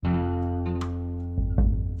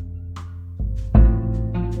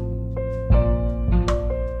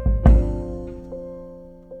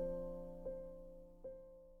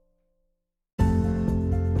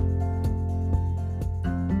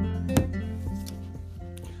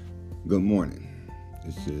Good morning.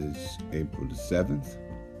 This is April the 7th,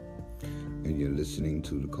 and you're listening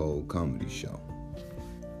to the Cole Comedy Show.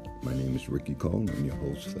 My name is Ricky Cole. I'm your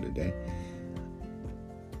host for the day.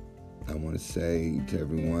 I want to say to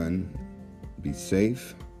everyone, be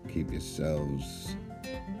safe. Keep yourselves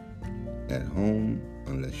at home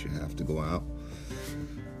unless you have to go out.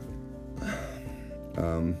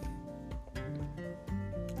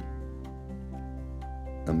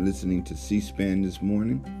 I'm listening to C-SPAN this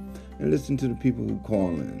morning and listen to the people who call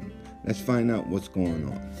in. Let's find out what's going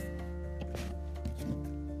on.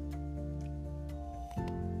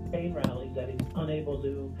 Rallies that he's unable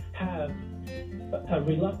to have.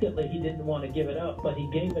 Reluctantly, he didn't want to give it up, but he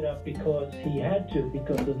gave it up because he had to,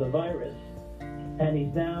 because of the virus. And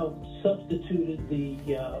he's now substituted the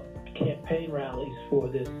campaign rallies for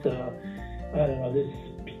this,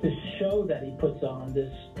 this show that he puts on,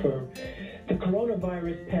 for the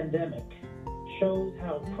coronavirus pandemic. Shows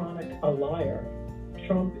how chronic a liar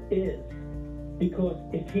Trump is, because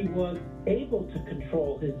if he was able to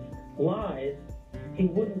control his lies, he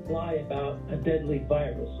wouldn't lie about a deadly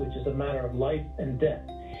virus, which is a matter of life and death.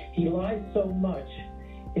 He lies so much,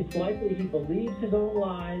 it's likely he believes his own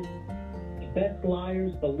lies. The best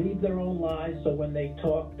liars believe their own lies, so when they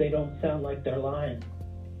talk, they don't sound like they're lying.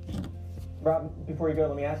 Rob, before you go,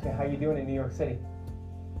 let me ask you, how you doing in New York City?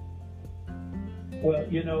 Well,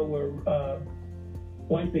 we're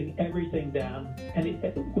wiping everything down, and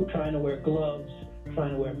we're trying to wear gloves,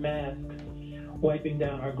 trying to wear masks, wiping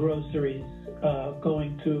down our groceries,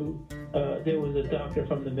 there was a doctor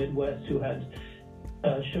from the Midwest who had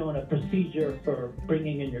shown a procedure for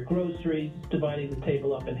bringing in your groceries, dividing the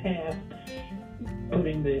table up in half,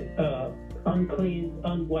 putting the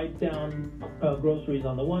unwiped down groceries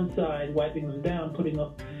on the one side, wiping them down, putting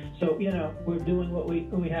up. So, we're doing what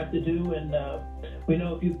we have to do, and we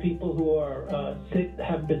know a few people who are sick,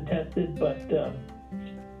 have been tested, but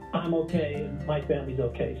I'm okay, and my family's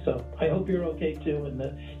okay. So I hope you're okay, too, and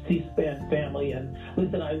the C-SPAN family. And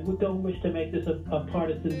listen, I don't wish to make this a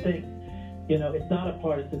partisan thing. It's not a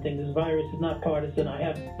partisan thing. This virus is not partisan. I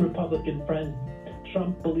have Republican friends,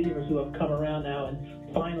 Trump believers, who have come around now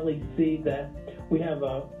and finally see that we have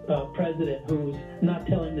a president who's not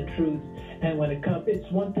telling the truth. And when it comes, it's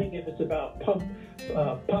one thing if it's about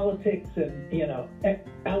politics and,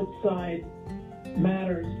 outside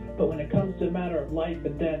matters, but when it comes to a matter of life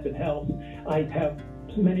and death and health, I have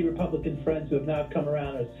many Republican friends who have now come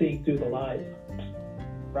around and seeing through the lies.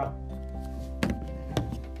 Rob.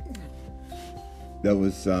 There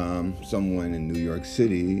was someone in New York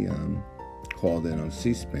City called in on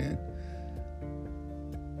C-SPAN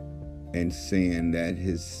and saying that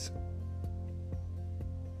his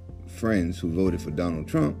friends who voted for Donald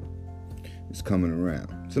Trump is coming around.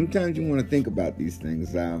 Sometimes you want to think about these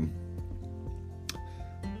things. You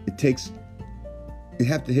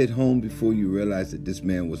have to hit home before you realize that this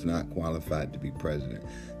man was not qualified to be president.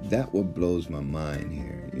 That what blows my mind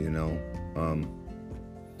here,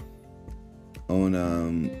 on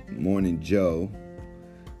Morning Joe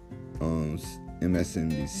on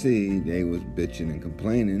MSNBC, they was bitching and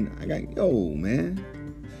complaining. I got, man,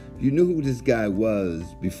 you knew who this guy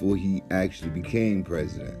was before he actually became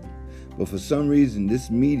president. But for some reason, this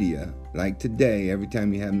media, like today, every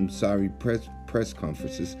time you have them sorry press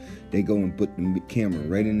conferences, they go and put the camera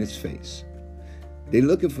right in his face. They're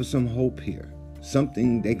looking for some hope here,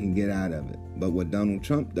 something they can get out of it. But what Donald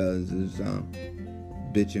Trump does is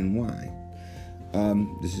bitch and whine.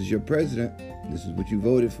 This is your president. This is what you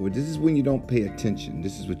voted for. This is when you don't pay attention.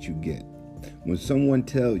 This is what you get. When someone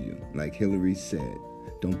tells you, like Hillary said,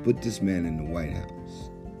 don't put this man in the White House.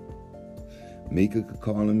 Mika could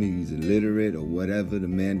call him he's illiterate or whatever. The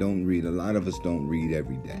man don't read. A lot of us don't read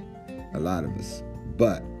every day. A lot of us.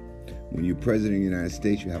 But when you're president of the United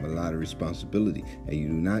States, you have a lot of responsibility. And you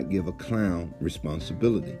do not give a clown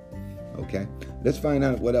responsibility. Okay? Let's find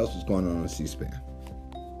out what else is going on C-SPAN.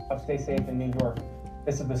 Stay safe in New York.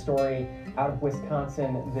 This is the story out of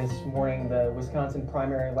Wisconsin this morning. The Wisconsin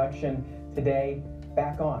primary election today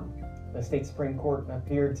back on. The state Supreme Court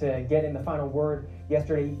appeared to get in the final word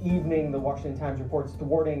yesterday evening. The Washington Times reports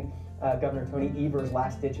thwarting Governor Tony Evers'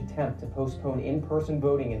 last-ditch attempt to postpone in-person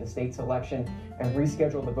voting in the state's election and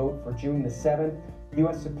reschedule the vote for June the 7th. The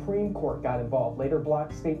U.S. Supreme Court got involved, later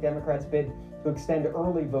blocked state Democrats' bid to extend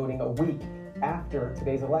early voting a week after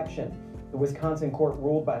today's election. The Wisconsin court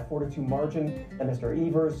ruled by a 4-2 margin that Mr.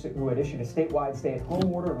 Evers, who had issued a statewide stay-at-home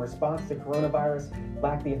order in response to coronavirus,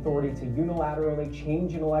 lacked the authority to unilaterally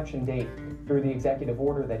change an election date through the executive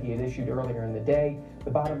order that he had issued earlier in the day. The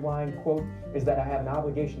bottom line, quote, is that I have an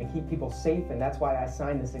obligation to keep people safe, and that's why I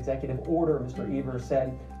signed this executive order, Mr. Evers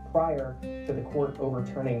said. prior to the court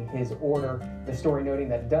overturning his order. The story noting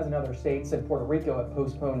that a dozen other states and Puerto Rico have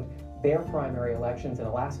postponed their primary elections, and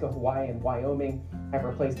Alaska, Hawaii, and Wyoming have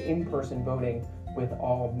replaced in-person voting with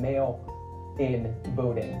all mail-in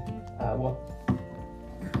voting.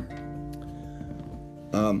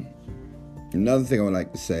 Another thing I would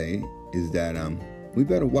like to say is that we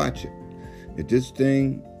better watch it. If this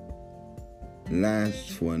thing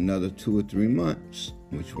lasts for another 2 or 3 months,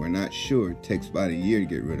 which we're not sure, it takes about a year to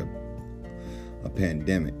get rid of a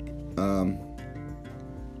pandemic.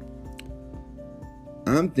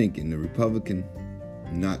 I'm thinking the Republican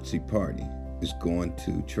Nazi Party is going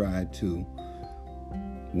to try to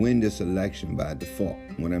win this election by default.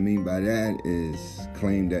 What I mean by that is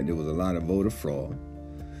claim that there was a lot of voter fraud.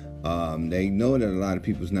 They know that a lot of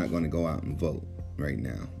people's not going to go out and vote right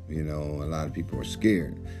now. You know, a lot of people are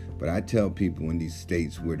scared. But I tell people in these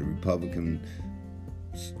states where the Republican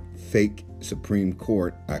fake Supreme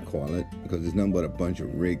Court, I call it, because it's nothing but a bunch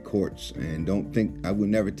of rigged courts, and don't think, I would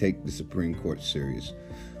never take the Supreme Court serious,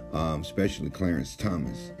 especially Clarence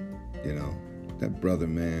Thomas, you know, that brother,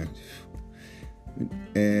 man,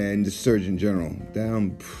 and the Surgeon General.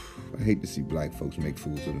 I hate to see black folks make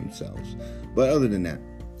fools of themselves. But other than that,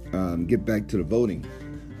 get back to the voting.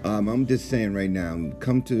 I'm just saying right now,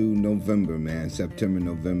 come to November, man, September,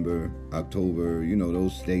 November, October, you know,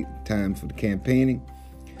 those state time for the campaigning,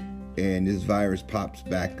 and this virus pops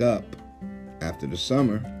back up after the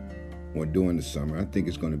summer or during the summer. I think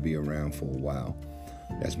it's going to be around for a while.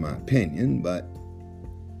 That's my opinion, but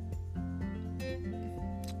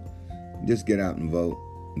just get out and vote.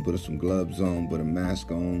 Put some gloves on, put a mask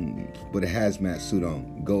on, put a hazmat suit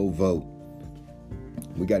on. Go vote.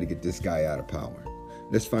 We got to get this guy out of power.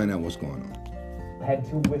 Let's find out what's going on. Head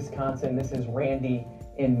to Wisconsin. This is Randy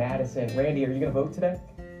in Madison. Randy, are you going to vote today?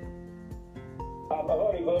 I've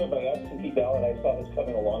already voted by absentee ballot. I saw this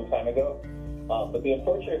coming a long time ago. But the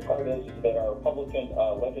unfortunate part is that our Republican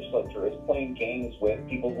legislature is playing games with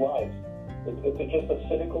people's lives. It's just a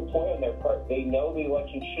cynical ploy on their part. They know the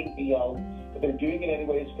election shouldn't be held, but they're doing it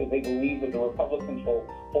anyways because they believe that the Republicans will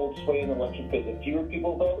hold sway in the election, because if fewer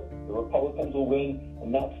people vote, the Republicans will win,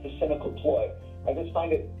 and that's the cynical ploy. I just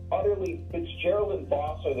find it utterly, Fitzgerald and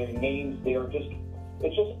Voss are their names.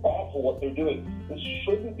 It's just awful what they're doing. This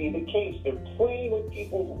shouldn't be the case. They're playing with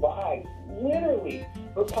people's lives, literally,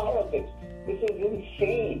 for politics. This is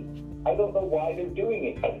insane. I don't know why they're doing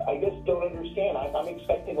it. I just don't understand. I'm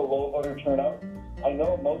expecting a low voter turnout. I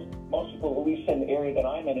know most people, at least in the area that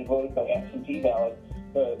I'm in, have voted by absentee ballot.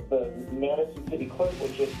 The Madison City Clerk was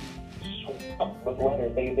just swamped with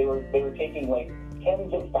letters. They were taking like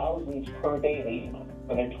tens of thousands per day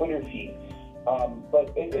on their Twitter feed.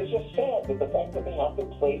 But it's just sad that the fact that they have to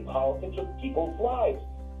play politics with people's lives.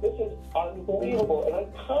 This is unbelievable and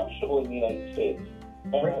unconscionable in the United States.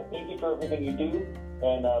 And thank you for everything you do.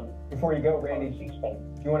 And before you go, Randy, do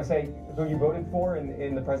you want to say who you voted for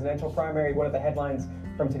in the presidential primary? What are the headlines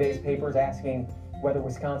from today's papers asking whether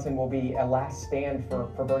Wisconsin will be a last stand for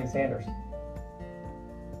Bernie Sanders?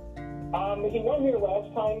 He won here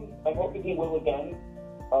last time. I hope that he will again.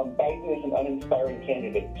 Biden is an uninspiring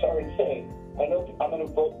candidate. Sorry to say. I know I'm going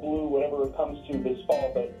to vote blue whatever it comes to this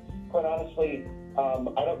fall, but quite honestly,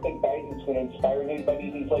 I don't think Biden's going to inspire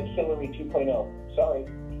anybody. He's like Hillary 2.0. Sorry.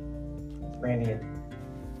 Randy.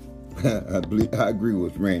 I agree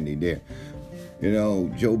with Randy there. You know,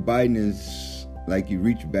 Joe Biden is like you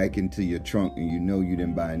reach back into your trunk and you know you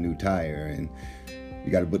didn't buy a new tire, and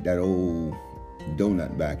you got to put that old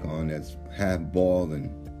donut back on that's half bald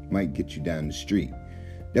and might get you down the street.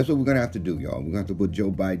 That's what we're going to have to do, y'all. We're going to have to put Joe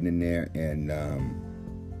Biden in there and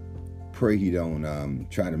pray he don't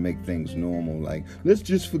try to make things normal. Like, let's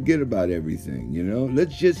just forget about everything, you know?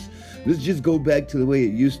 Let's just go back to the way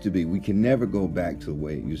it used to be. We can never go back to the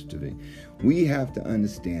way it used to be. We have to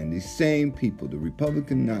understand these same people, the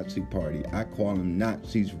Republican Nazi Party, I call them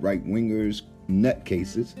Nazis, right-wingers,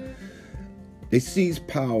 nutcases. They seize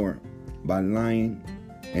power by lying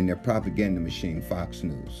and their propaganda machine, Fox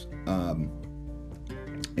News.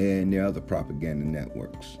 And their other propaganda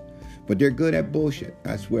networks. But they're good at bullshit.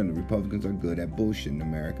 I swear the Republicans are good at bullshitting the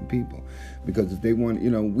American people. Because if they want, you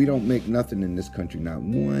know, we don't make nothing in this country, not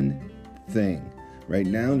one thing. Right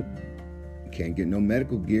now, you can't get no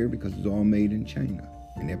medical gear because it's all made in China.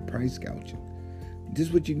 And they're price gouging. This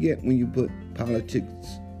is what you get when you put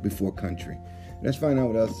politics before country. Let's find out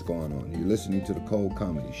what else is going on. You're listening to the Cold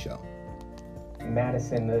Comedy Show.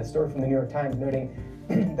 Madison. The story from the New York Times noting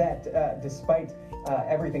that despite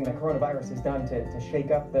everything that coronavirus has done to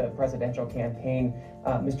shake up the presidential campaign,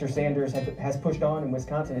 Mr. Sanders has pushed on in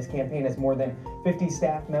Wisconsin. His campaign has more than 50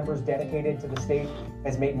 staff members dedicated to the state,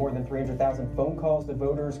 has made more than 300,000 phone calls to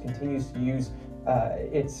voters, continues to use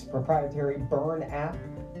its proprietary Burn app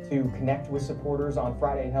to connect with supporters. On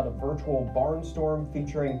Friday, it held a virtual barnstorm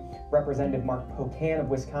featuring Representative Mark Pocan of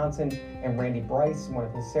Wisconsin and Randy Bryce, one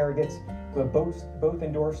of his surrogates, who have both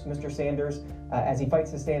endorsed Mr. Sanders as he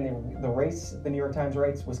fights to stay in the race. The New York Times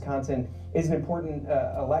writes Wisconsin is an important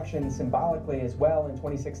election symbolically as well. In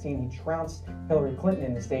 2016, he trounced Hillary Clinton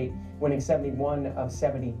in the state, winning 71 of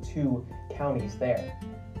 72 counties there.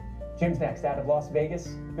 Jim's next out of Las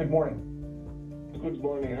Vegas. Good morning. Good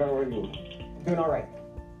morning. How are you? Doing all right.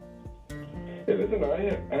 Yeah, listen,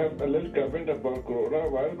 I have a little comment about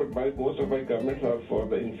coronavirus, but most of my comments are for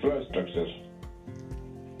the infrastructure.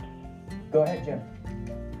 Go ahead, Jim.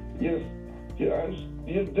 Yes.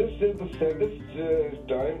 This is the saddest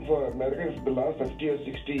time for Americans in the last 50 or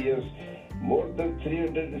 60 years. More than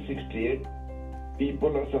 368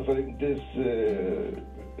 people are suffering this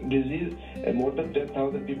disease, and more than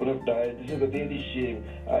 10,000 people have died. This is a really shame.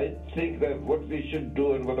 I think that what we should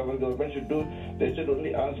do and what our government should do, they should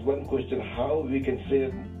only ask one question: how we can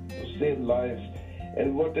save lives.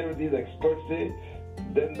 And whatever these experts say,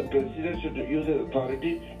 then the president should use his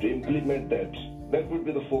authority to implement that. That would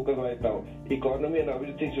be the focus right now. Economy and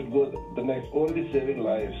everything should go the next. Only saving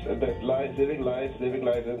lives, and that's saving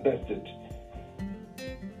lives, and that's it.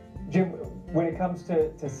 Jim, when it comes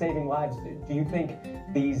to saving lives, do you think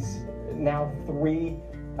these now 3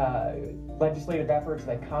 legislative efforts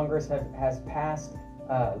that Congress has passed,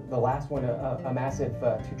 the last one a massive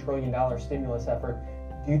 $2 trillion stimulus effort,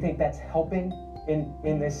 do you think that's helping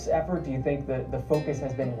in this effort? Do you think the focus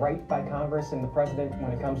has been right by Congress and the president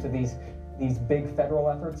when it comes to these big federal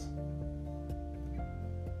efforts?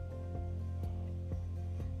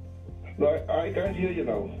 No, I can't hear you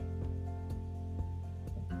now.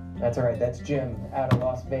 That's all right. That's Jim out of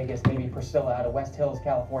Las Vegas. Maybe Priscilla out of West Hills,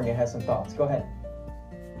 California has some thoughts. Go ahead.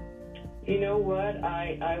 You know what?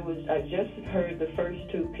 I just heard the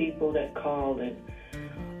first 2 people that called, and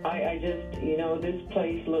I just, this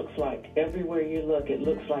place looks like, everywhere you look, it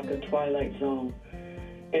looks like a twilight zone.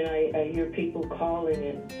 And I hear people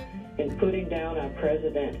calling and putting down our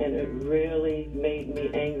president, and it really made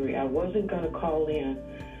me angry. I wasn't going to call in,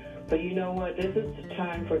 but you know what? This is the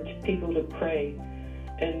time for people to pray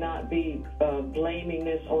and not be blaming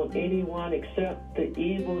this on anyone except the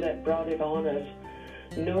evil that brought it on us.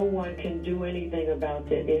 No one can do anything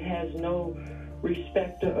about it. It has no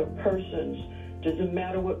respecter of persons. Doesn't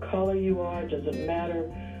matter what color you are, doesn't matter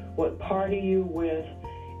what party you're with.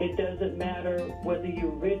 It doesn't matter whether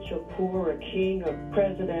you're rich or poor or king or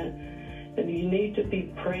president. And you need to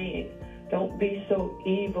be praying. Don't be so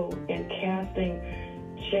evil and casting,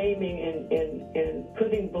 shaming, and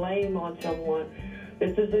putting blame on someone.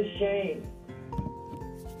 This is a shame.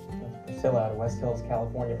 Priscilla out of West Hills,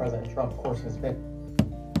 California. President Trump, of course, has been.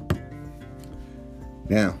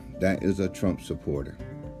 Now, that is a Trump supporter.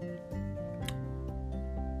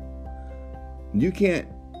 You can't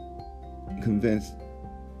convince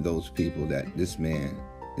those people that this man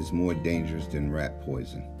is more dangerous than rat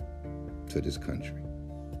poison to this country.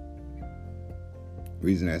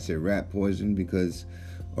 Reason I say rat poison, because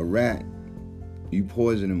a rat, you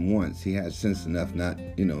poison him once, he has sense enough not,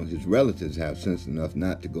 his relatives have sense enough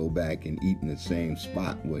not to go back and eat in the same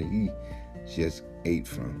spot where he just ate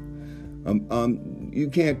from. You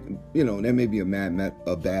can't, there may be a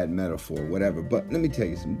bad metaphor, whatever, but let me tell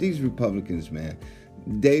you something. These Republicans, man,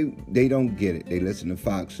 they don't get it. They listen to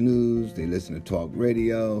Fox News, they listen to talk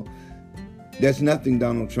radio. There's nothing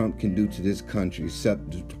Donald Trump can do to this country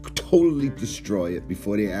except to totally destroy it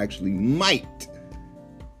before they actually might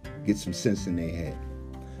get some sense in their head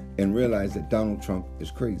and realize that Donald Trump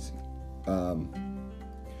is crazy.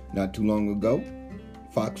 Not too long ago,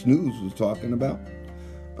 Fox News was talking about,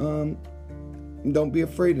 don't be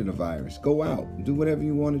afraid of the virus. Go out, do whatever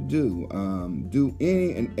you want to do. Do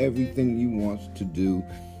any and everything you want to do.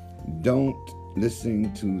 Don't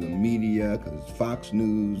listen to the media, because Fox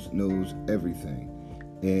News knows everything.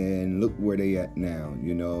 And look where they at now.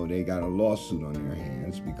 They got a lawsuit on their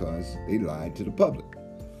hands because they lied to the public.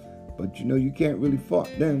 But you can't really fault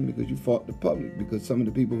them, because you fault the public, because some of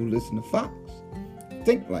the people who listen to Fox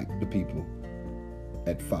think like the people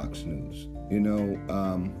at Fox News.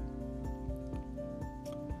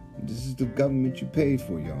 This is the government you paid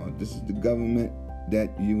for, y'all. This is the government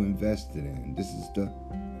that you invested in. This is the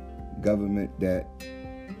government that,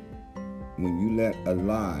 when you let a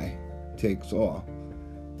lie takes off,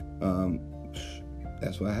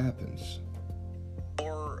 That's what happens.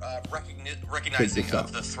 Or recognizing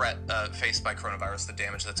of the threat faced by coronavirus, the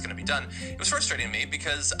damage that's going to be done. It was frustrating to me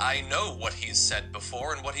because I know what he's said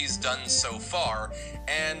before and what he's done so far.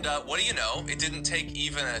 And what do you know? It didn't take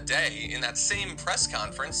even a day. In that same press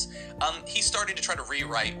conference, he started to try to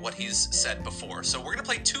rewrite what he's said before. So we're going to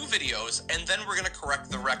play 2 videos, and then we're going to correct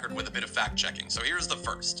the record with a bit of fact-checking. So here's the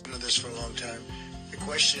first. I've been this for a long time. The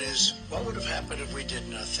question is, what would have happened if we did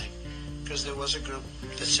nothing? Because there was a group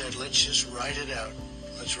that said, let's just write it out.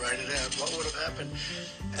 Let's write it out. What would have happened?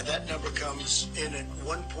 And that number comes in at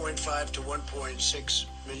 1.5 to 1.6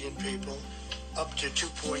 million people, up to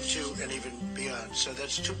 2.2 and even beyond. So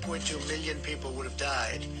that's 2.2 million people would have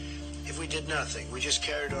died if we did nothing. We just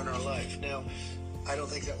carried on our life. Now, I don't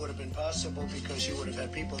think that would have been possible because you would have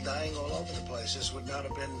had people dying all over the place. This would not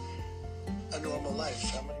have been a normal life.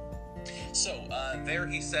 How many? So there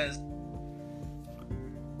he says.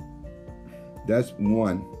 That's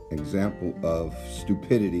one example of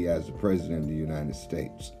stupidity as the president of the United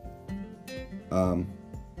States. One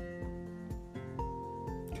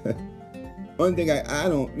thing I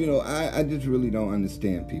don't, I just really don't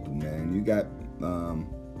understand people, man. You got,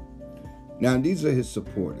 now these are his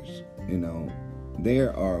supporters, they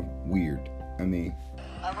are weird. I mean,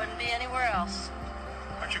 I wouldn't be anywhere else.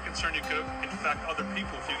 Aren't you concerned you could infect other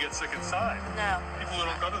people if you get sick inside? No. People who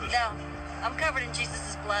don't go to this. No, I'm covered in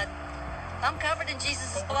Jesus' blood. I'm covered in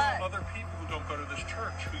Jesus' blood. What about other people who don't go to this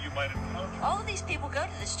church who you might encounter? All of these people go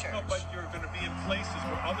to this church. No, but you're going to be in places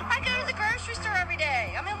where other people I go to the grocery store every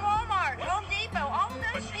day. I'm in Walmart, Home Depot, all of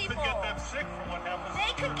those But you people. could get them sick from what happens. They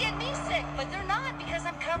could get me sick, but they're not because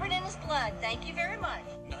I'm covered in his blood. Thank you very much.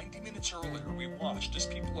 90 minutes earlier, we watched as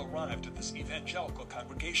people arrived at this evangelical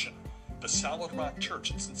congregation, the Solid Rock Church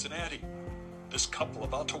in Cincinnati. This couple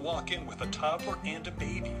about to walk in with a toddler and a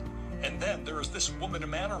baby. And then there is this woman and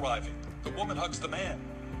man arriving. The woman hugs the man.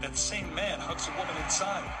 That same man hugs a woman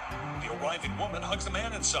inside. The arriving woman hugs the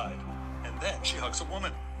man inside. And then she hugs a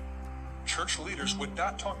woman. Church leaders would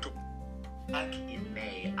not talk to. Back in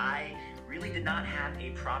May, I really did not have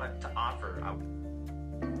a product to offer.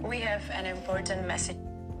 We have an important message.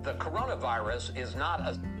 The coronavirus is not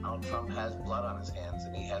a... Donald Trump has blood on his hands,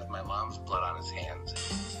 and he has my mom's blood on his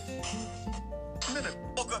hands. I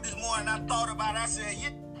woke up this morning and I thought about it. I said,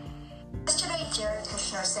 Yesterday, Jared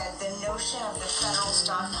Kushner said the notion of the federal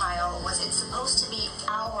stockpile was it's supposed to be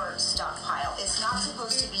our stockpile. It's not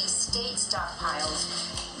supposed to be state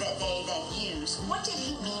stockpiles that they then use. What did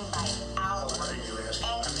he mean by our? What are you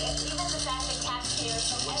asking? And given the fact that taxpayers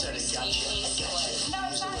from every state use the word. No,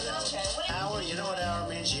 it's not gotcha. Our, you know what our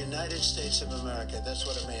means? United States of America. That's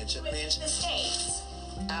what it means. It means the states.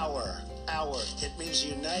 Our. It means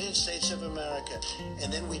United States of America.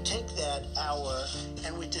 And then we take that our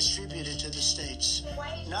and we distribute it to the states.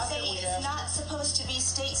 Why did you say it's not supposed to be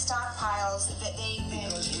state stockpiles that they then...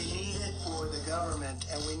 Because we need it for the government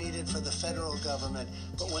and we need it for the federal government.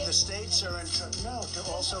 But when the states are in trouble, no,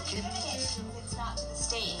 to also keep... It's not to the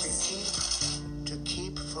states. To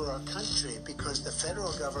keep for our country, because the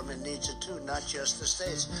federal government needs it too, not just the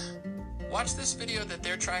states. Watch this video that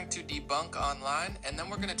they're trying to debunk online, and then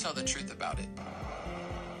we're going to tell the truth about it.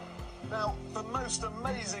 Now, the most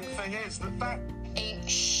amazing thing is that a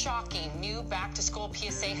shocking new back-to-school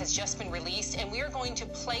PSA has just been released, and we are going to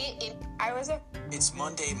play it in... It's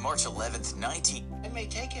Monday, March 11th, 19... I may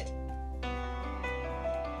take it.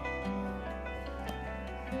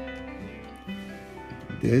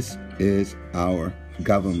 This is our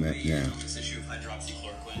government now. This issue of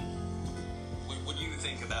hydroxychloroquine. What do you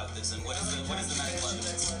think about this, and what is the medical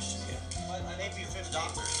evidence? I may be 15.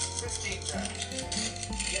 Doctor. 15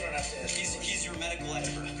 times. You don't have to ask. He's your medical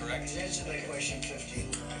expert, correct? Answer that question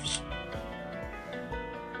 15 times.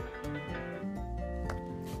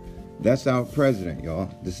 That's our president, y'all.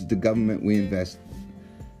 This is the government we invest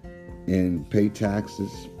in, pay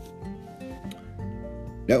taxes.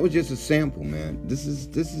 That was just a sample, man. This is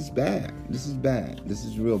bad. This is bad. This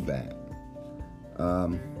is real bad.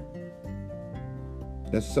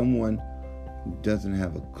 That's someone who doesn't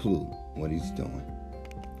have a clue what he's doing.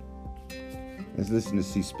 Let's listen to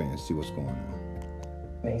C-SPAN, see what's going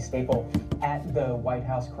on. A staple at the White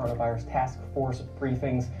House coronavirus task force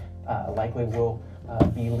briefings. Likely will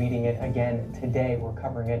be leading it again today. We're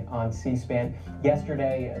covering it on C-SPAN.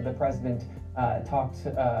 Yesterday, the president talked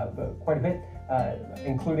quite a bit,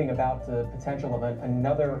 including about the potential of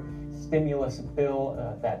another stimulus bill,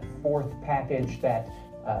 that fourth package that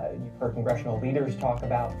you've heard congressional leaders talk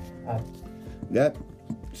about. That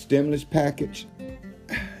stimulus package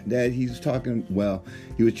that he's talking, well,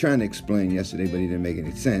 he was trying to explain yesterday, but he didn't make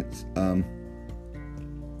any sense.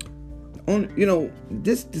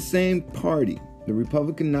 This the same party the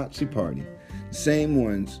Republican Nazi Party, the same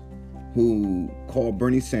ones who call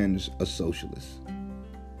Bernie Sanders a socialist.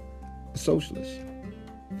 A socialist.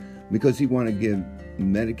 Because he want to give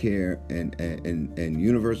Medicare and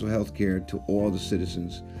universal health care to all the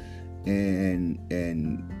citizens and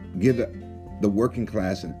give the working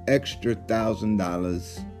class an extra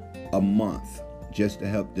 $1,000 a month just to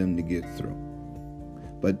help them to get through.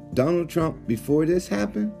 But Donald Trump, before this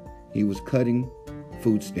happened, he was cutting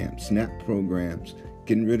food stamps, SNAP programs,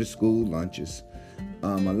 getting rid of school lunches,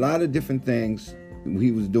 a lot of different things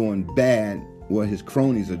he was doing bad, or his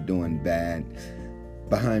cronies are doing bad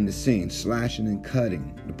behind the scenes, slashing and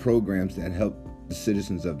cutting the programs that help the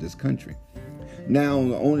citizens of this country. Now,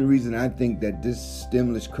 the only reason I think that this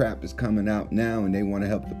stimulus crap is coming out now and they want to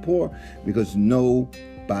help the poor, because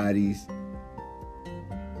nobody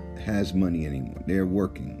has money anymore. They're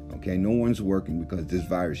working, okay? No one's working because this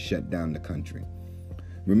virus shut down the country.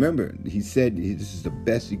 Remember, he said this is the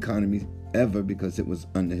best economy ever because it was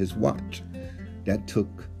under his watch. That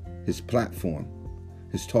took his platform,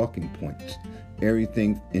 his talking points,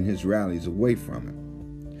 everything in his rallies away from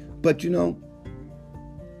him. But you know,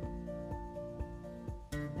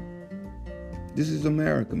 this is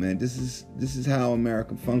America, man. This is how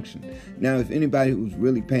America functions. Now, if anybody who's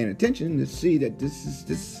really paying attention to see that this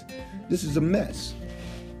is a mess.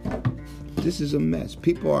 This is a mess.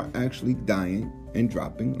 People are actually dying and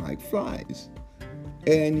dropping like flies.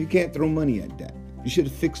 And you can't throw money at that. You should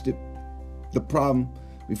have fixed the problem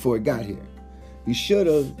before it got here. You should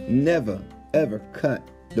have never, ever cut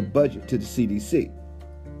the budget to the CDC.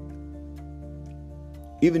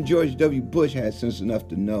 Even George W. Bush had sense enough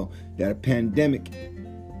to know that a pandemic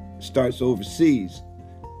starts overseas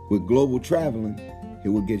with global traveling, it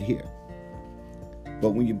will get here.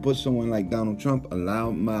 But when you put someone like Donald Trump, a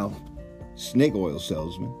loudmouth snake oil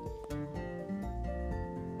salesman,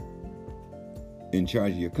 in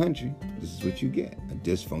charge of your country, this is what you get, a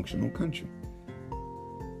dysfunctional country.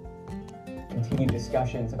 Continued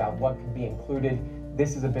discussions about what could be included.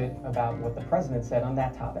 This is a bit about what the president said on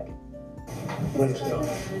that topic.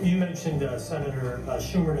 You mentioned Senator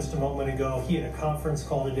Schumer just a moment ago. He had a conference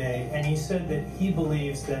call today, and he said that he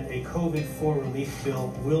believes that a COVID-4 relief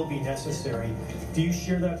bill will be necessary. Do you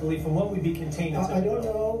share that belief, and what would be contained in I don't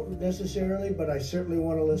know necessarily, but I certainly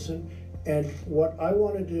want to listen. And what I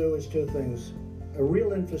want to do is two things. A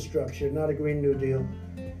real infrastructure, not a Green New Deal.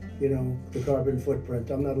 You know, the carbon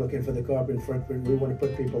footprint. I'm not looking for the carbon footprint. We want to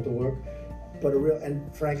put people to work. But a real,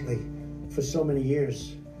 and frankly, for so many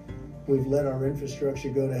years, we've let our infrastructure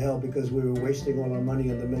go to hell because we were wasting all our money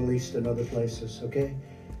in the Middle East and other places, okay?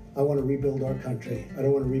 I want to rebuild our country. I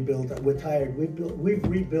don't want to rebuild. We're tired. We've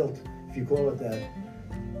rebuilt, if you call it that.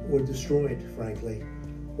 We're destroyed, frankly.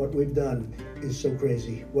 What we've done is so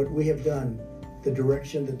crazy. What we have done, the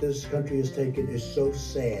direction that this country has taken is so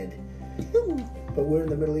sad. But we're in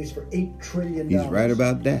the Middle East for $8 trillion. He's right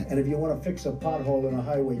about that. And if you want to fix a pothole in a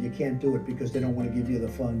highway, you can't do it because they don't want to give you the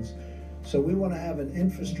funds. So we want to have an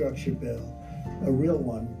infrastructure bill, a real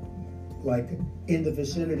one, like in the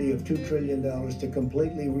vicinity of $2 trillion to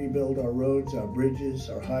completely rebuild our roads, our bridges,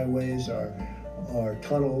 our highways, our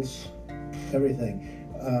tunnels, everything.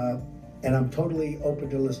 And I'm totally open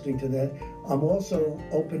to listening to that. I'm also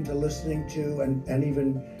open to listening to and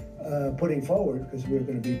even putting forward, because we're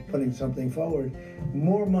going to be putting something forward,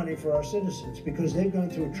 more money for our citizens because they've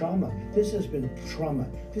gone through trauma. This has been trauma.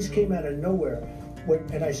 This came out of nowhere.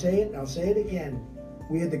 And I say it, and I'll say it again.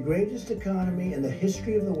 We had the greatest economy in the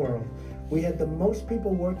history of the world. We had the most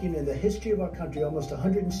people working in the history of our country, almost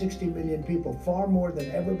 160 million people, far more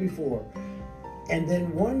than ever before. And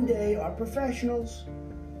then one day, our professionals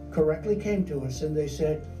correctly came to us and they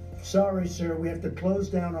said, "Sorry, sir, we have to close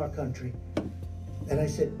down our country." And I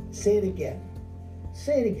said, "Say it again.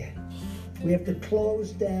 Say it again. We have to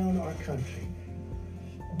close down our country."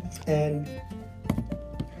 And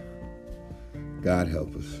God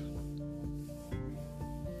help us.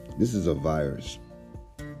 This is a virus.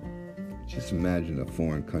 Just imagine a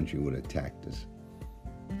foreign country would have attacked us.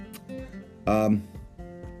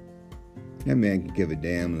 That man can give a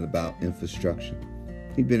damn about infrastructure.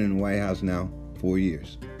 He's been in the White House now 4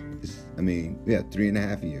 years.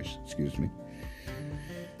 3.5 years, excuse me.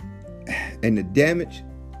 And the damage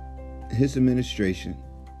his administration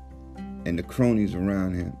and the cronies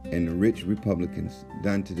around him and the rich Republicans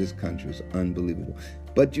done to this country is unbelievable.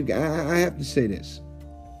 But I have to say this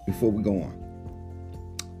before we go on.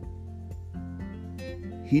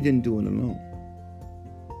 He didn't do it alone.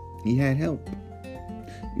 He had help.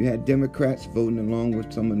 You had Democrats voting along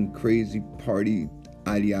with some of the crazy party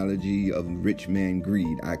ideology of rich man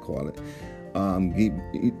greed, I call it.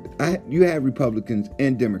 You had Republicans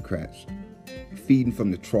and Democrats feeding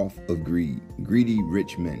from the trough of greed. Greedy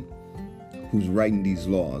rich men who's writing these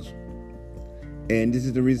laws. And this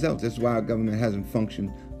is the result. That's why our government hasn't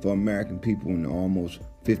functioned for American people in almost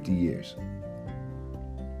 50 years.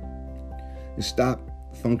 It stopped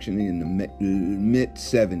functioning in the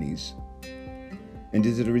mid-70s. And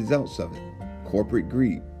these are the results of it. Corporate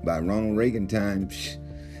greed by Ronald Reagan time,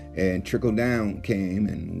 and trickle down came,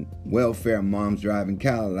 and welfare moms driving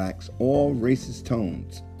Cadillacs, all racist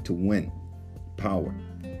tones to win power.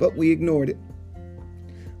 But we ignored it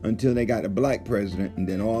until they got a black president, and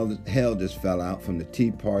then all the hell just fell out, from the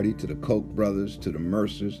Tea Party to the Koch brothers to the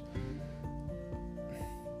Mercers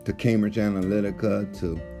to Cambridge Analytica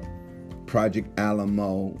to Project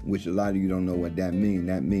Alamo, which a lot of you don't know what that means.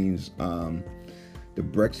 That means the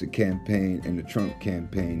Brexit campaign and the Trump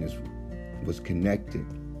campaign was connected,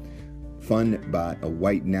 funded by a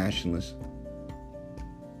white nationalist.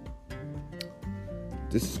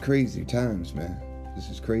 This is crazy times, man. This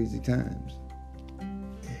is crazy times.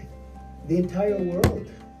 The entire world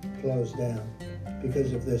closed down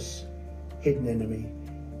because of this hidden enemy.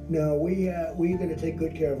 No, we're going to take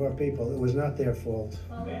good care of our people. It was not their fault.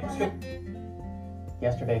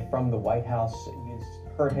 Yesterday from the White House, you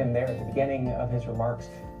heard him there at the beginning of his remarks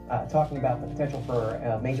talking about the potential for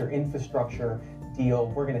a major infrastructure deal.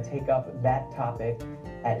 We're going to take up that topic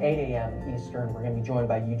at 8 a.m. Eastern. We're going to be joined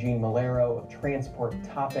by Eugene Malero of Transport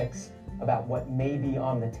Topics about what may be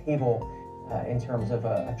on the table in terms of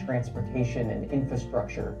a transportation and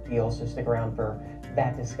infrastructure deal. So stick around for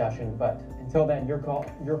that discussion. But until then, your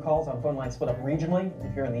calls on phone lines split up regionally.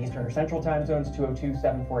 If you're in the Eastern or Central time zones,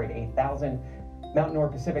 202-748-8000. Mountain or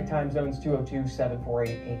Pacific time zones,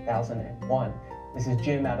 202-748-8001. This is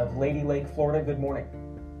Jim out of Lady Lake, Florida. Good morning.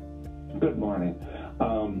 Good morning.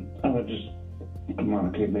 I would just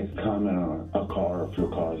want to make a comment on a caller a few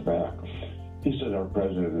calls back. He said our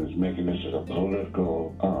president is making this as a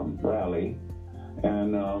political rally,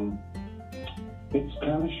 and it's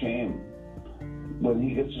kind of a shame. When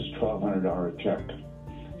he gets his $1,200 check,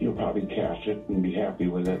 he'll probably cash it and be happy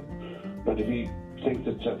with it. But if he thinks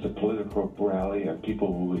it's at a political rally and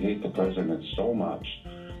people who hate the president so much,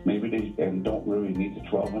 maybe they and don't really need the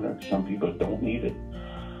 $1,200. Some people don't need it.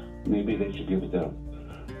 Maybe they should give it to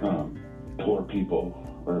poor people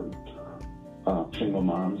or single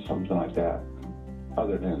moms, something like that,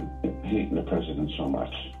 other than hating the president so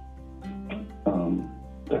much.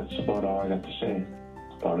 That's about all I got to say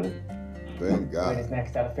about it. Thank God. Is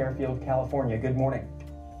next out of Fairfield, California. Good morning.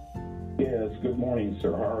 Yes, good morning,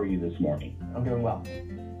 sir. How are you this morning? I'm doing well.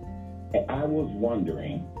 I was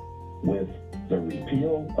wondering, with the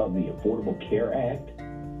repeal of the Affordable Care Act,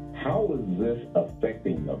 how is this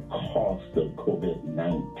affecting the cost of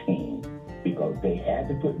COVID-19? Because they had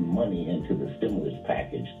to put money into the stimulus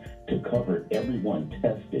package to cover everyone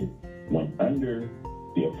tested when under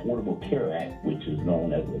the Affordable Care Act, which is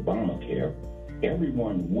known as Obamacare,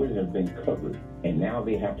 everyone would have been covered. And now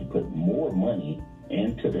they have to put more money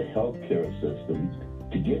into the healthcare systems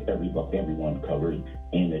to get everyone covered,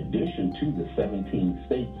 in addition to the 17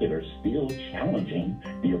 states that are still challenging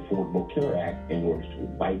the Affordable Care Act in order to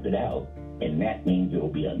wipe it out. And that means there will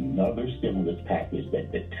be another stimulus package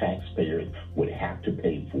that the taxpayers would have to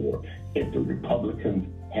pay for. If the Republicans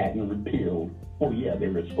hadn't repealed, oh yeah, they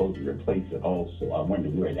were supposed to replace it also. I wonder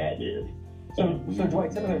where that is. So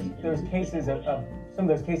Dwight, some of those cases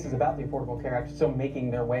about the Affordable Care Act still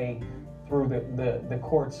making their way through the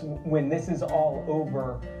courts. When this is all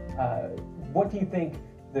over, what do you think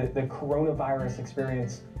the coronavirus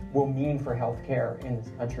experience will mean for healthcare in this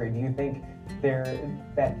country? Do you think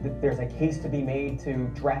there's a case to be made to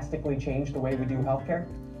drastically change the way we do healthcare?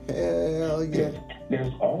 Hell yeah.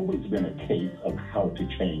 There's always been a case of how to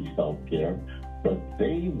change healthcare, but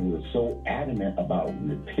they were so adamant about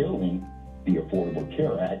repealing the Affordable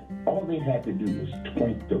Care Act. All they had to do was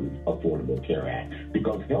tweak the Affordable Care Act,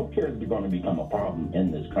 because healthcare is going to become a problem in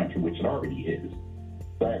this country, which it already is.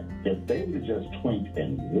 But if they would have just tweaked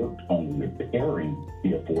and worked on repairing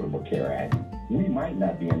the Affordable Care Act, we might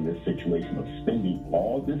not be in this situation of spending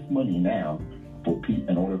all this money now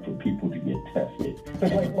in order for people to get tested. So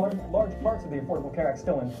like large parts of the Affordable Care Act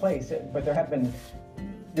still in place, but there have been,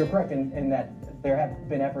 you're correct in that there have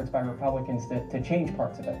been efforts by Republicans to change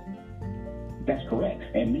parts of it. That's correct.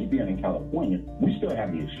 And me being in California, we still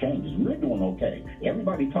have the exchanges. We're doing okay.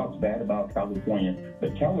 Everybody talks bad about California,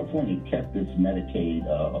 but California kept this Medicaid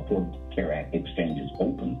Affordable Care Act exchanges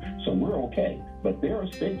open, so we're okay. But there are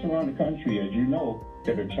states around the country, as you know,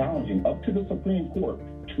 that are challenging up to the Supreme Court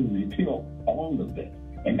to repeal all of it.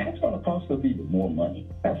 And that's going to cost us even more money.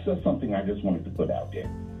 That's just something I just wanted to put out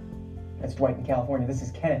there. That's Dwight in California. This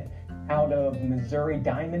is Kenneth out of Missouri,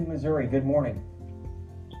 Diamond, Missouri. Good morning.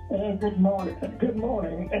 Good morning. Good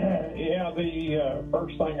morning. Yeah, the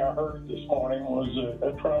first thing I heard this morning was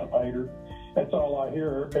a Trump hater. That's all I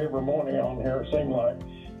hear every morning on here, it seems like.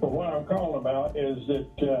 But what I'm calling about is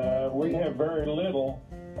that we have very little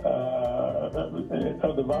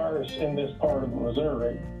of the virus in this part of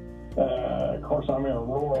Missouri. Of course, I'm in a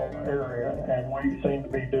rural area, and we seem to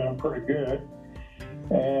be doing pretty good.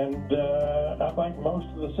 And I think most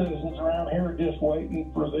of the citizens around here are just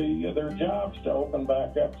waiting for their jobs to open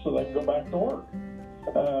back up so they can go back to work.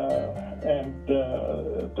 And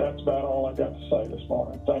that's about all I got to say this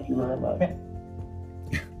morning. Thank you very much.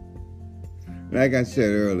 Like I said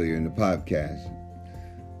earlier in the podcast,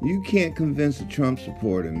 you can't convince a Trump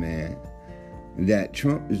supporter, man, that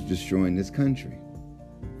Trump is destroying this country.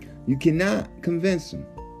 You cannot convince them.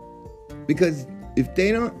 Because if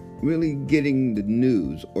they don't really getting the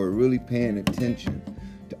news or really paying attention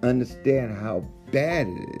to understand how bad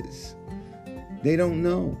it is, they don't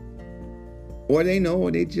know. Or they know,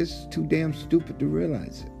 or they just too damn stupid to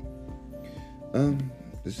realize it.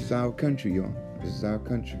 This is our country, y'all. This is our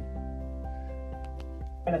country.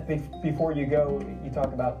 And before you go, you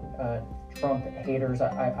talk about Trump haters.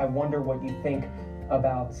 I wonder what you think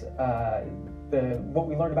about what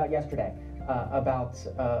we learned about yesterday. About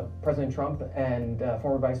President Trump and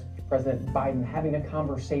former Vice President Biden having a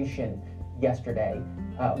conversation yesterday.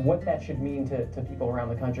 What that should mean to people around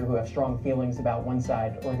the country who have strong feelings about one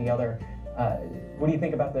side or the other. What do you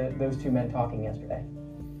think about those two men talking yesterday?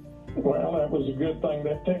 Well, that was a good thing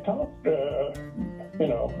that they talked.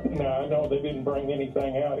 Now I know they didn't bring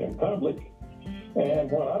anything out in public. And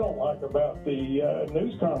what I don't like about the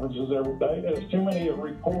news conferences every day is too many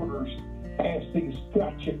reporters ask these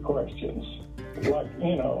gotcha questions. Like,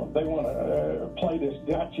 they want to play this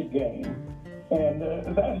gotcha game. And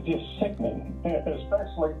that's just sickening,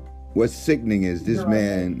 especially... What's sickening is this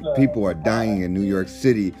man, people are dying in New York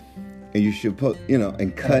City, and you should put,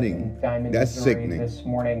 and cutting. That's sickening. This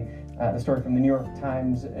morning, the story from the New York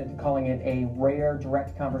Times calling it a rare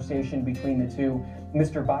direct conversation between the two.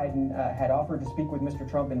 Mr. Biden had offered to speak with Mr.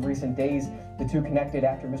 Trump in recent days. The two connected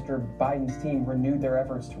after Mr. Biden's team renewed their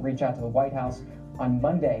efforts to reach out to the White House on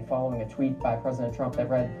Monday following a tweet by President Trump that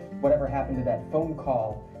read, "Whatever happened to that phone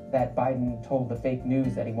call that Biden told the fake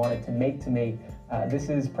news that he wanted to make to me?" This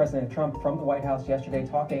is President Trump from the White House yesterday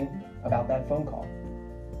talking about that phone call.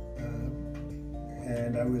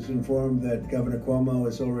 And I was informed that Governor Cuomo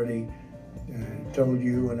has already told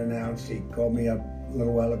you and announced. He called me up a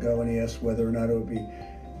little while ago and he asked whether or not it would be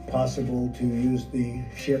possible to use the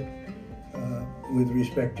ship with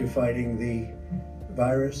respect to fighting the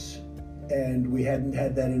virus. And we hadn't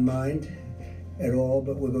had that in mind at all,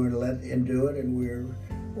 but we're going to let him do it. And we're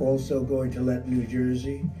also going to let New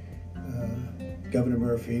Jersey, Governor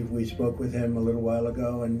Murphy, we spoke with him a little while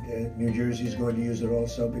ago, and New Jersey is going to use it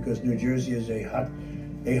also because New Jersey is a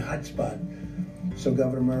hot spot. So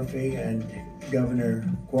Governor Murphy and Governor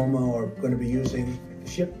Cuomo are going to be using the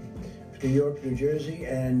ship, New York, New Jersey,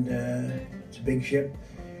 and it's a big ship,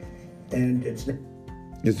 and it's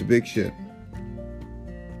a big ship.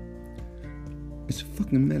 It's a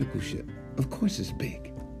fucking medical ship. Of course it's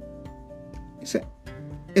big. It's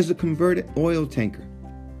a converted oil tanker.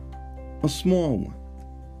 A small one.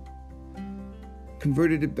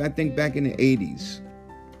 Converted it, I think, back in the 80s.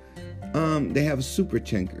 They have a super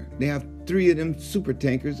tanker. They have 3 of them super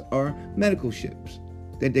tankers are medical ships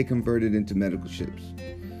that they converted into medical ships.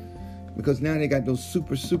 Because now they got those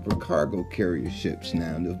super cargo carrier ships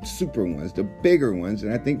now, the super ones, the bigger ones.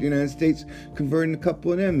 And I think the United States converting a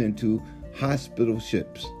couple of them into hospital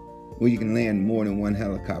ships where you can land more than one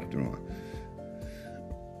helicopter on.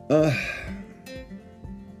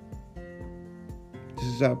 This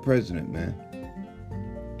is our president, man.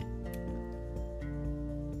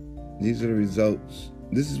 These are the results.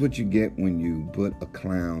 This is what you get when you put a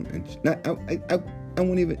clown and I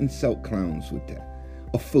won't even insult clowns with that.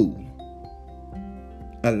 A fool.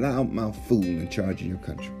 A loudmouth fool in charge of your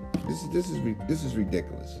country. This is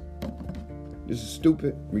ridiculous. This is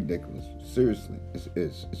stupid, ridiculous. Seriously,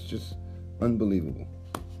 it's just unbelievable.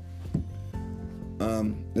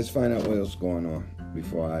 Let's find out what else is going on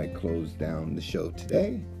before I close down the show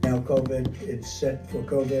today. Now COVID, it's set for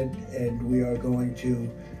COVID, and we are going to,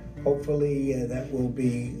 hopefully that will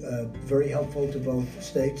be very helpful to both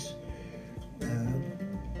states.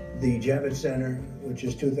 The Javits Center, which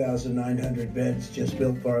is 2,900 beds just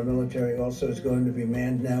built for our military, also is going to be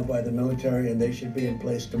manned now by the military, and they should be in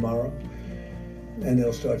place tomorrow. And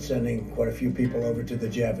they'll start sending quite a few people over to the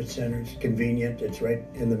Javits Center. It's convenient. It's right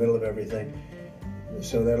in the middle of everything.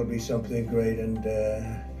 So that'll be something great, and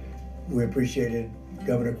we appreciated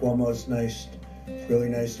Governor Cuomo's nice really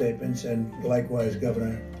nice statements, and likewise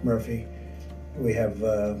Governor Murphy. We have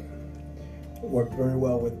worked very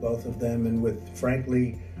well with both of them, and with,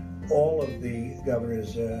 frankly, all of the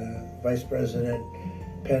governors. Vice President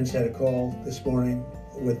Pence had a call this morning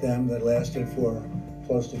with them that lasted for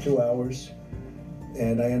close to 2 hours,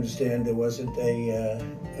 and I understand there wasn't a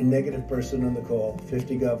negative person on the call.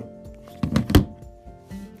 50 governors.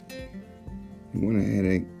 You want a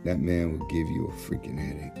headache? That man will give you a freaking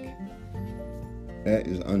headache. That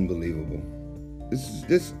is unbelievable.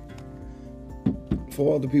 This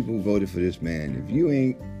for all the people who voted for this man. If you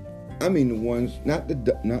ain't, I mean the ones, not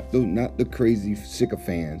the crazy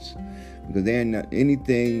sycophants, because they're not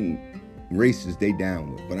anything racist they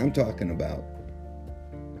down with. But I'm talking about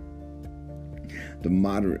the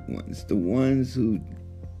moderate ones, the ones who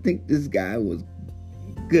think this guy was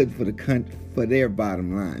good for the country, for their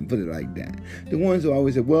bottom line, put it like that. The ones who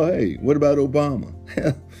always say, well, hey, what about Obama?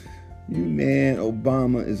 You, man,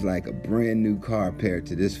 Obama is like a brand new car compared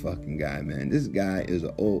to this fucking guy, man. This guy is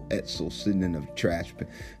an old Etzel sitting in a trash bin.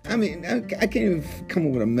 I mean, I can't even come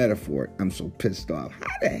up with a metaphor. I'm so pissed off. How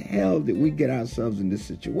the hell did we get ourselves in this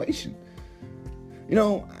situation? You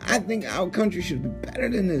know, I think our country should be better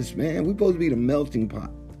than this, man. We're supposed to be the melting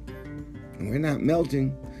pot. And we're not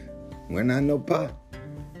melting. We're not no pot.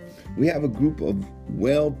 We have a group of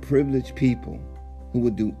well-privileged people who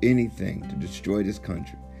would do anything to destroy this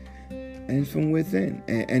country. And it's from within.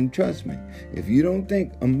 And trust me, if you don't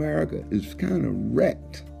think America is kind of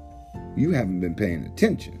wrecked, you haven't been paying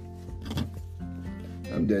attention.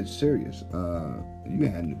 I'm dead serious. You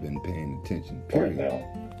hadn't been paying attention, period.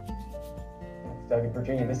 Doug in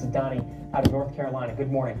Virginia. This is Donnie out of North Carolina.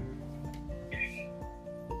 Good morning.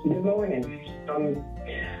 Good morning.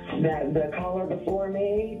 The caller before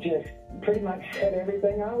me just pretty much said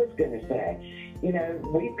everything I was going to say. You know,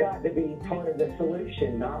 we've got to be part of the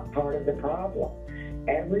solution, not part of the problem.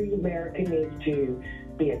 Every American needs to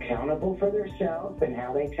be accountable for themselves and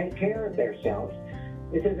how they take care of themselves.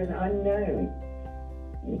 This is an unknown.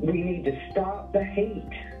 We need to stop the hate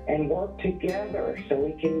and work together so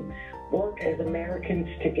we can work as Americans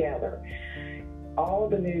together. All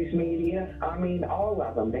the news media, I mean all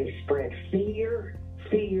of them, they spread fear,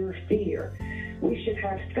 fear, fear. We should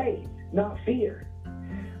have faith, not fear.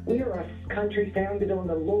 We are a country founded on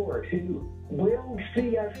the Lord who will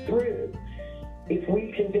see us through if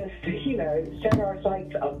we can just, you know, set our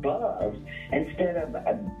sights above instead of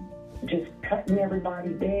just cutting everybody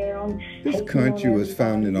down. This country was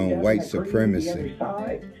founded on white supremacy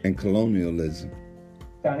and colonialism.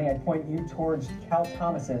 Donnie, I'd point you towards Cal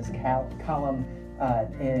Thomas's column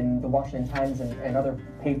in the Washington Times and other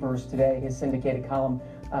papers today, his syndicated column,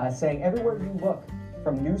 saying everywhere you look,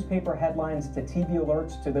 from newspaper headlines to TV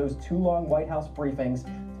alerts to those too long White House briefings,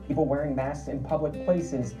 people wearing masks in public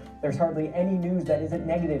places, there's hardly any news that isn't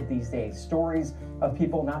negative these days. Stories of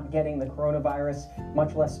people not getting the coronavirus,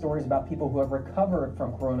 much less stories about people who have recovered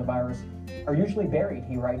from coronavirus, are usually buried,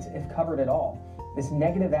 he writes, if covered at all. This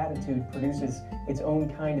negative attitude produces its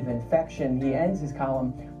own kind of infection. He ends his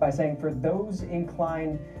column by saying, for those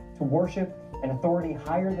inclined to worship an authority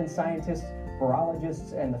higher than scientists,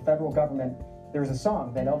 virologists, and the federal government, there's a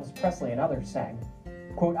song that Elvis Presley and others sang.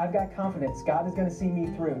 Quote, I've got confidence God is going to see me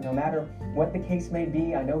through. No matter what the case may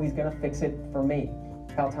be, I know he's going to fix it for me.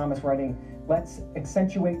 Cal Thomas writing, let's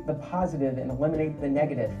accentuate the positive and eliminate the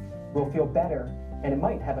negative. We'll feel better, and it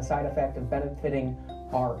might have a side effect of benefiting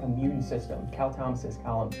our immune system. Cal Thomas's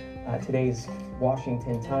column, today's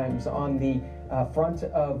Washington Times. On the front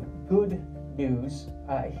of good news,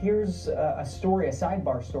 here's a story, a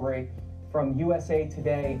sidebar story from USA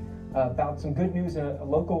Today about some good news in a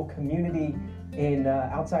local community in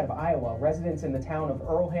outside of Iowa. Residents in the town of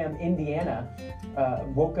Earlham, Indiana,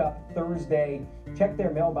 woke up Thursday, checked their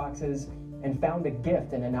mailboxes, and found a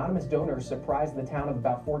gift. An anonymous donor surprised the town of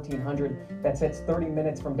about 1,400 that sits 30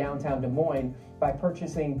 minutes from downtown Des Moines by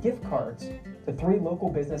purchasing gift cards to 3 local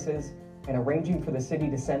businesses and arranging for the city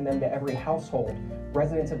to send them to every household.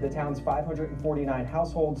 Residents of the town's 549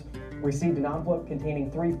 households received an envelope containing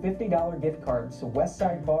 3 $50 gift cards to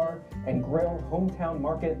Westside Bar and Grill, Hometown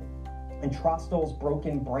Market, and Trostle's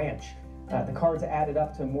Broken Branch. The cards added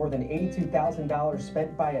up to more than $82,000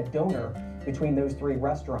 spent by a donor between those 3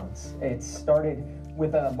 restaurants. It started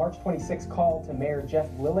with a March 26 call to Mayor Jeff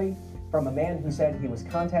Lilly from a man who said he was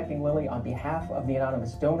contacting Lilly on behalf of the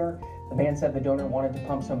anonymous donor. The man said the donor wanted to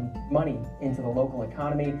pump some money into the local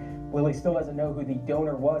economy. Lilly still doesn't know who the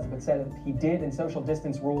donor was, but said if he did and social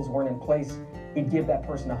distance rules weren't in place, he'd give that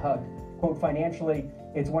person a hug. Quote, financially,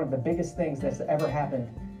 it's one of the biggest things that's ever happened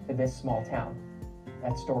to this small town.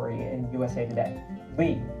 That story in USA Today.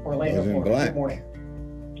 Lee, Orlando, Florida. Good morning.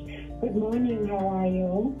 Good morning. How are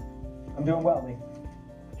you? I'm doing well, Lee.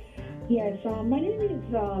 Yes, my name is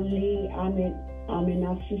Lee. I'm an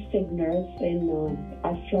assistant nurse in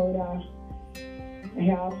Florida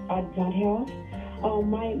Health, Advent Health.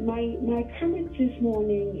 My comment this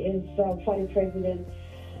morning is for the president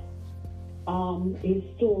is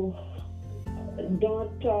to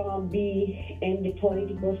don't be in the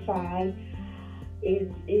political side.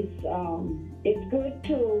 It's good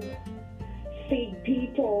to feed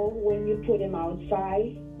people when you put them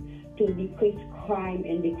outside to decrease crime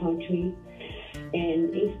in the country.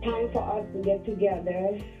 And it's time for us to get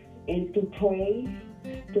together and to pray,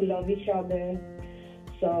 to love each other,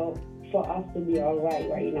 so for us to be all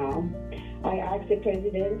right now. I asked the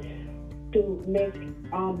president to make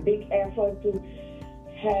big effort to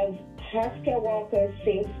have healthcare workers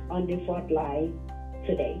safe on the front line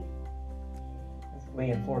today.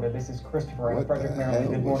 Lee in Florida. This is Christopher in What Frederick, the Maryland.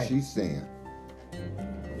 hell Good was morning. she saying?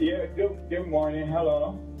 Yeah, good morning.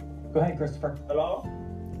 Hello. Go ahead, Christopher. Hello?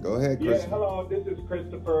 Go ahead, Yeah, Christopher. hello. This is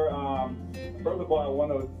Christopher. First of all, I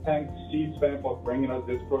want to thank C-SPAN for bringing us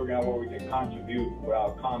this program where we can contribute with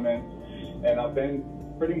our comments. And I've been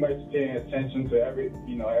pretty much paying attention to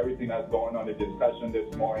everything that's going on in the discussion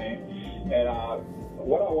this morning. And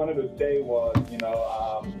what I wanted to say was,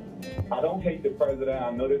 I don't hate the president. I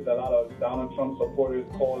noticed a lot of Donald Trump supporters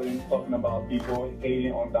talking about people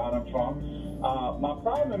hating on Donald Trump. My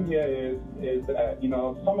problem here is that,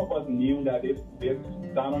 some of us knew that this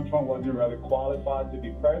Donald Trump wasn't really qualified to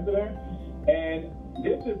be president. And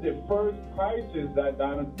this is the first crisis that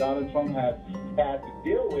Donald Trump has had to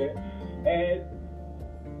deal with. And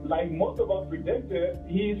like most of us predicted,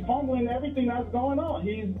 he's fumbling everything that's going on.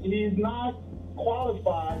 He's not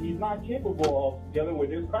qualified. He's not capable of dealing with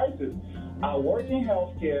this crisis. I work in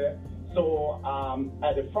healthcare, so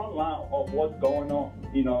at the front line of what's going on,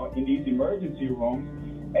 in these emergency rooms,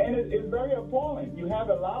 and it's very appalling. You have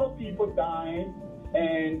a lot of people dying,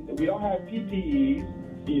 and we don't have PPEs,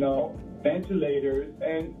 ventilators,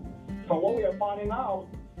 and from what we are finding out,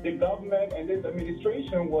 the government and this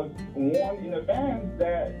administration was warned in advance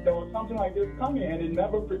that there was something like this coming, and it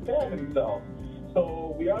never prepared themselves.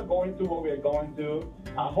 So we are going through what we are going through.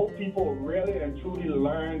 I hope people really and truly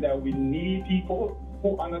learn that we need people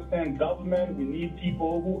who understand government. We need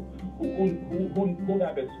people who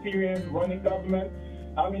have experience running government.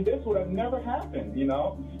 I mean, this would have never happened, And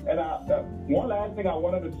one last thing I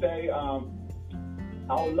wanted to say, I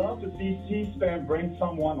would love to see C-SPAN bring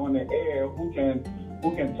someone on the air who can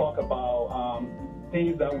talk about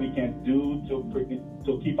things that we can do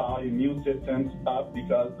to keep our immune systems up,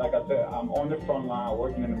 because, like I said, I'm on the front line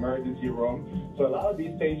working in the emergency room. So a lot of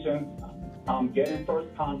these patients, I'm getting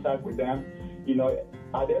first contact with them.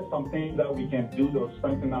 Are there some things that we can do to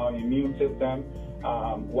strengthen our immune system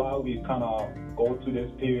while we kind of go through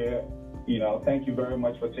this period? Thank you very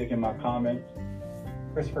much for taking my comments.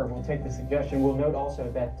 Christopher, we'll take the suggestion. We'll note also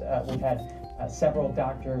that we've had several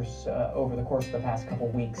doctors over the course of the past couple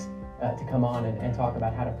weeks to come on and talk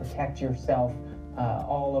about how to protect yourself.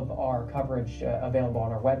 All of our coverage available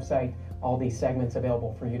on our website, all these segments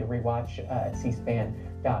available for you to rewatch at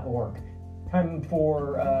cspan.org. Time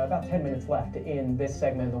for about 10 minutes left in this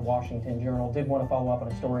segment of the Washington Journal. Did want to follow up on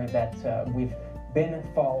a story that we've been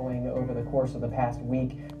following over the course of the past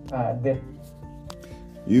week.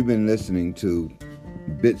 You've been listening to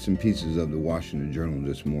bits and pieces of the Washington Journal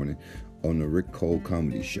this morning on the Rick Cole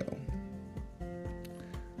Comedy Show.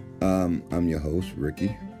 I'm your host,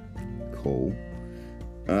 Ricky Cole.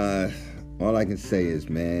 All I can say is,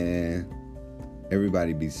 man,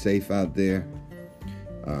 everybody be safe out there.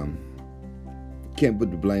 Can't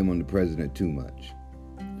put the blame on the president too much.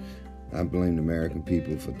 I blame the American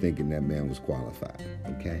people for thinking that man was qualified,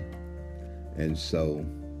 okay? And so,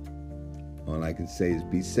 all I can say is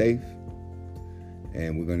be safe,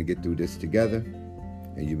 and we're going to get through this together.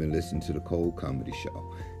 And you've been listening to the Cole Comedy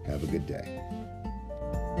Show. Have a good day.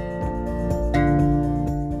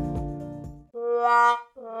 La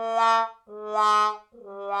la la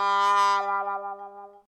la la.